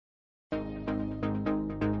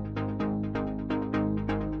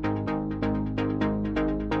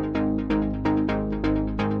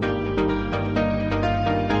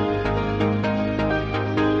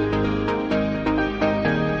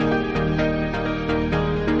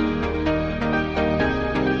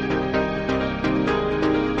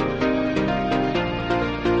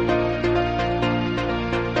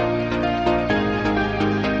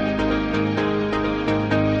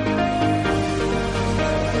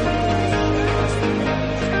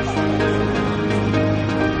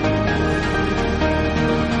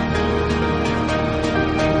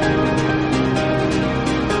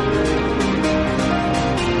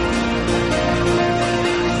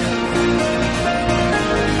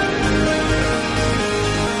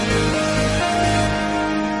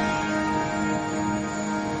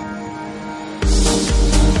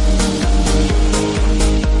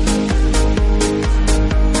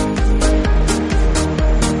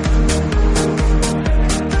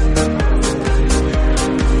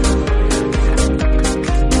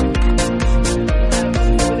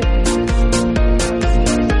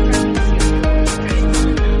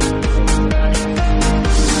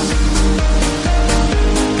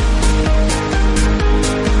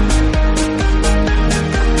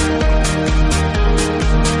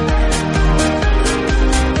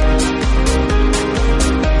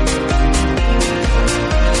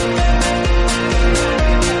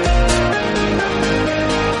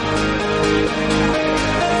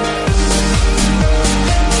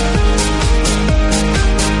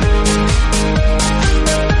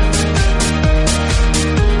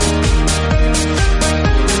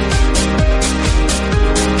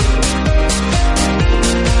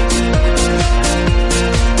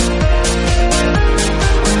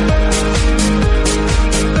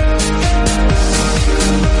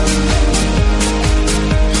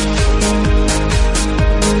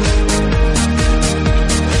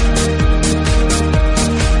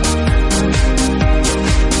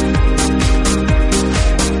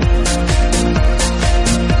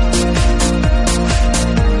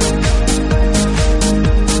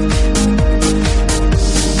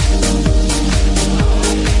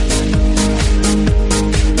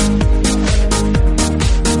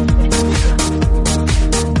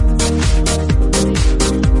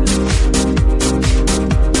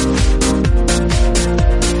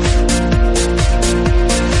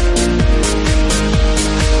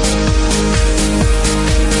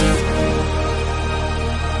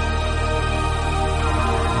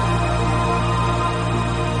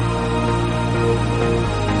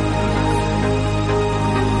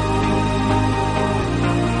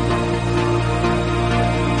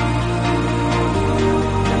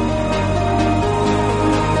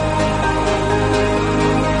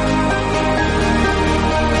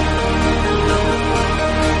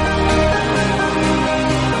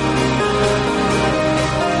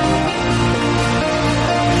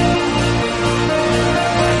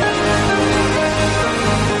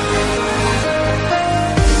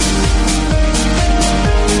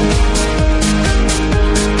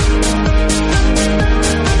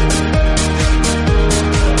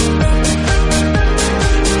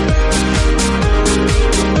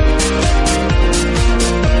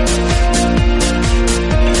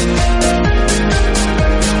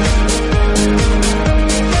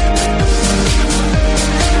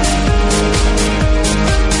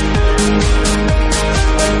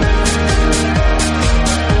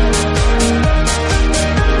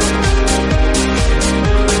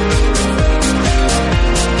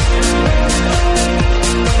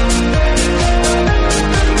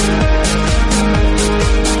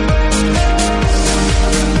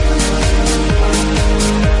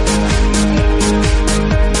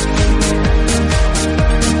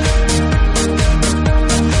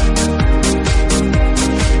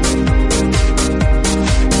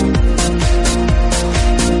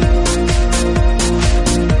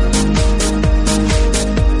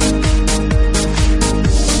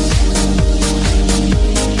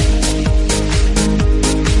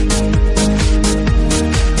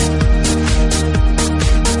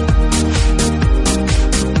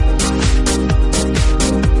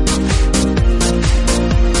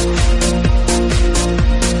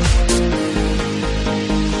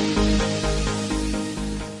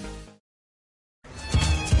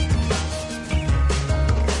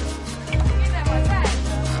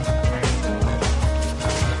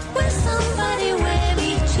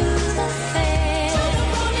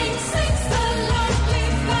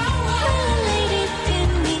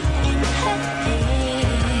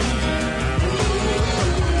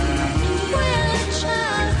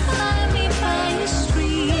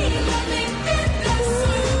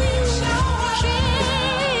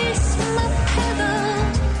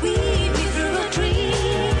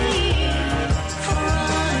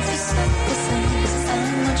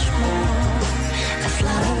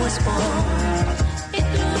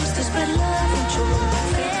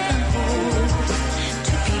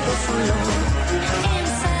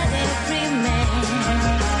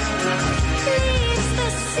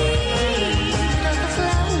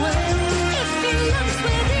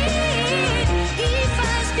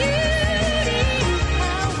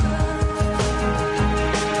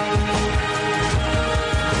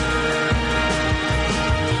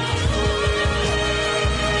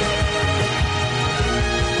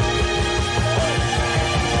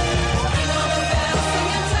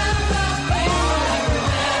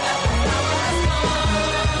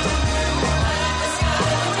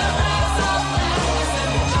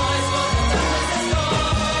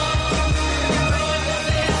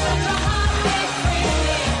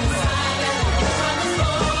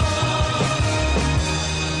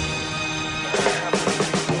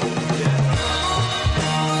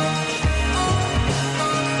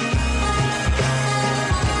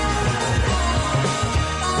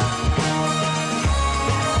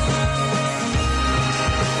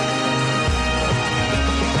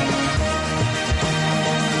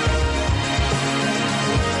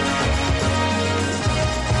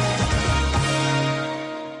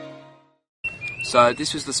So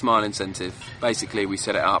this was the Smile Incentive. Basically we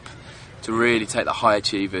set it up to really take the high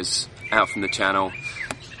achievers out from the channel,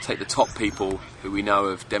 take the top people who we know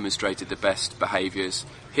have demonstrated the best behaviours,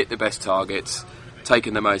 hit the best targets,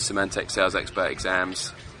 taken the most Symantec Sales Expert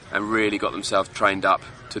exams, and really got themselves trained up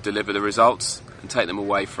to deliver the results and take them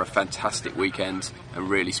away for a fantastic weekend and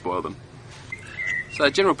really spoil them. So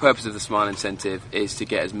the general purpose of the Smile Incentive is to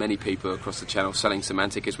get as many people across the channel selling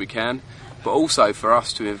Symantec as we can, but also for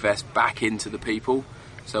us to invest back into the people.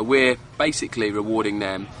 So we're basically rewarding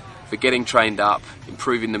them for getting trained up,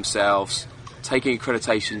 improving themselves, taking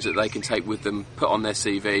accreditations that they can take with them, put on their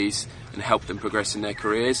CVs and help them progress in their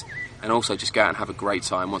careers, and also just go out and have a great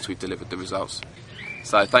time once we've delivered the results.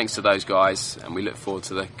 So thanks to those guys, and we look forward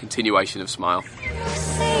to the continuation of Smile.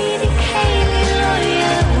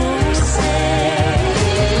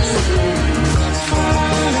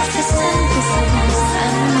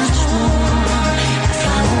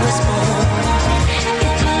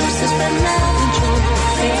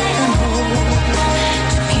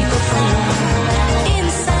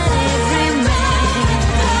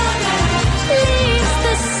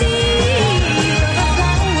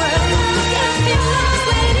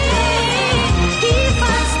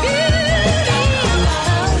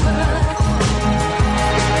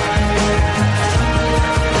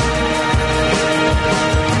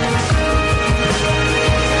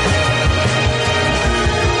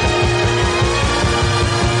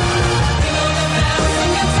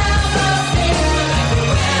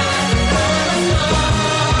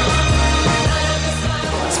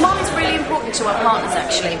 To our partners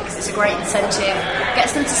actually, because it's a great incentive,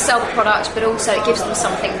 gets them to sell the product, but also it gives them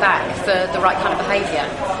something back for the right kind of behaviour.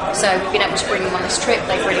 So we've been able to bring them on this trip,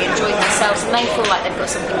 they've really enjoyed themselves and they feel like they've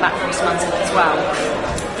got something back from Symantec as well.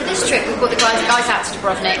 For this trip we've brought the guys out to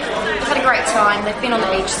Dubrovnik. They've had a great time, they've been on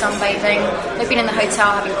the beach sunbathing, they've been in the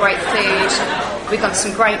hotel having great food, we've gone to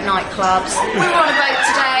some great nightclubs. We were on a boat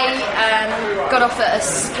today, got off at a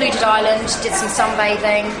secluded island, did some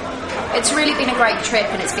sunbathing. It's really been a great trip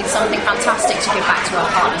and it's been something fantastic to give back to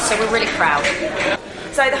our partners, so we're really proud.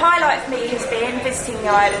 So the highlight for me has been visiting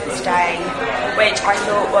the island today, which I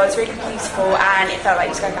thought was really beautiful and it felt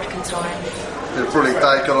like it was going back in time. A brilliant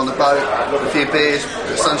day, got on the boat, a few beers,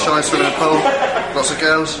 bit of sunshine, swimming in the pool, lots of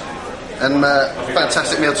girls, and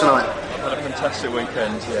fantastic meal tonight. Had a fantastic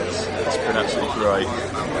weekend, yes. It's been absolutely great.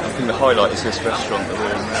 I think the highlight is this restaurant that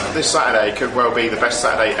we're in now. This Saturday could well be the best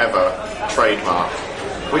Saturday ever, trademark.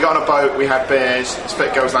 We got on a boat, we had beers,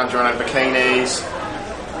 split girls lounging around in bikinis,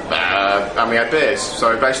 and we had beers,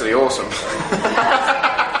 so basically awesome.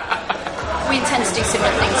 We intend to do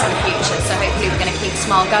similar things in the future, so hopefully we're going to keep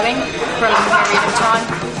Smile going for a long period of time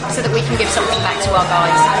so that we can give something back to our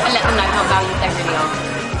guys and let them know how valued they really are.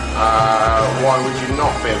 Why would you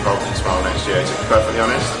not be involved in Smile next year, to be perfectly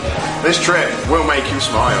honest? This trip will make you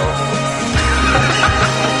smile.